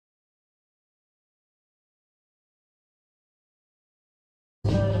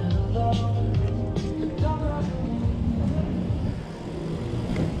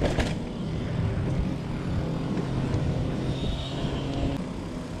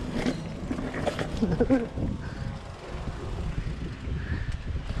Oh,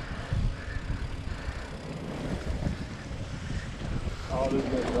 this is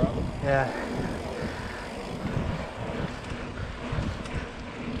good, bro. Yeah.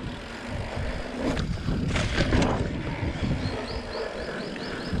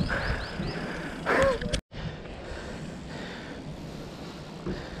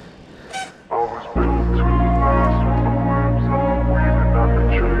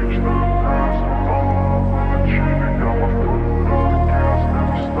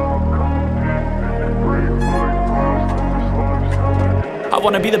 I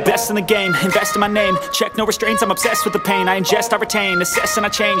wanna be the best in the game, invest in my name. Check no restraints, I'm obsessed with the pain. I ingest, I retain, assess and I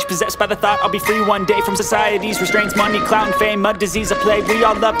change. Possessed by the thought I'll be free one day from society's restraints. Money, clout and fame, mud, disease, a plague. We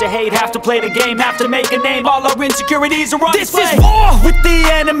all love to hate, have to play the game, have to make a name. All our insecurities are on display. This is war with the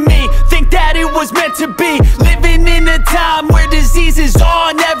enemy, think that it was meant to be. Living in a time where disease is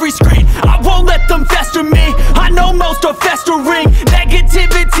on every screen. I won't let them fester me, I know most are festering.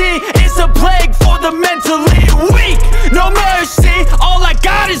 Negativity is a plague for the mentally weak. No mercy, all I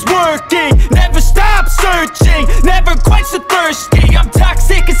got is working. Never stop searching, never quench the thirsty. I'm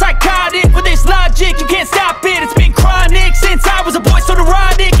toxic and psychotic with this logic, you can't stop it. It's been chronic since I was a boy, so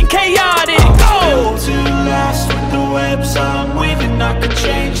neurotic and chaotic. I'm built to last with the webs I'm weaving. I could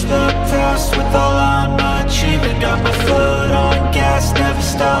change the past with all I'm achieving. Got my foot on gas, never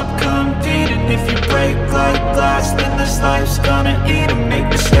stop competing. If you break like glass, then this life's gonna eat 'em. Make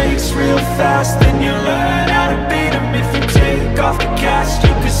mistakes real fast, then you learn how to beat 'em. If you take off the cast, you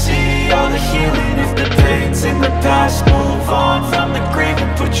can see all the healing. If the pain's in the past, move on from the grave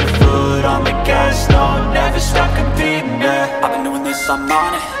and put your foot on the gas. No, never stop competing, yeah. I've been doing this, I'm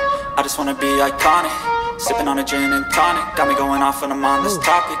on it. I just wanna be iconic. Sipping on a gin and tonic, got me going off when I'm on this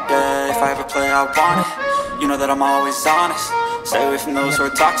topic, yeah. If I ever play, I want it. You know that I'm always honest. Stay away from those who are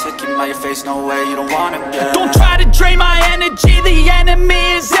toxic. Keep them out your face, no way, you don't want it, yeah. Don't try to drain my energy. The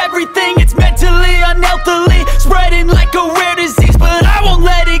enemy is everything. It's mentally, unhealthily, spreading like a rare disease. But I won't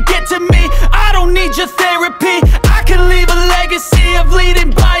let it get to me. I don't need your therapy. I can leave a legacy of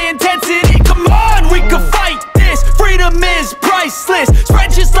leading by intensity.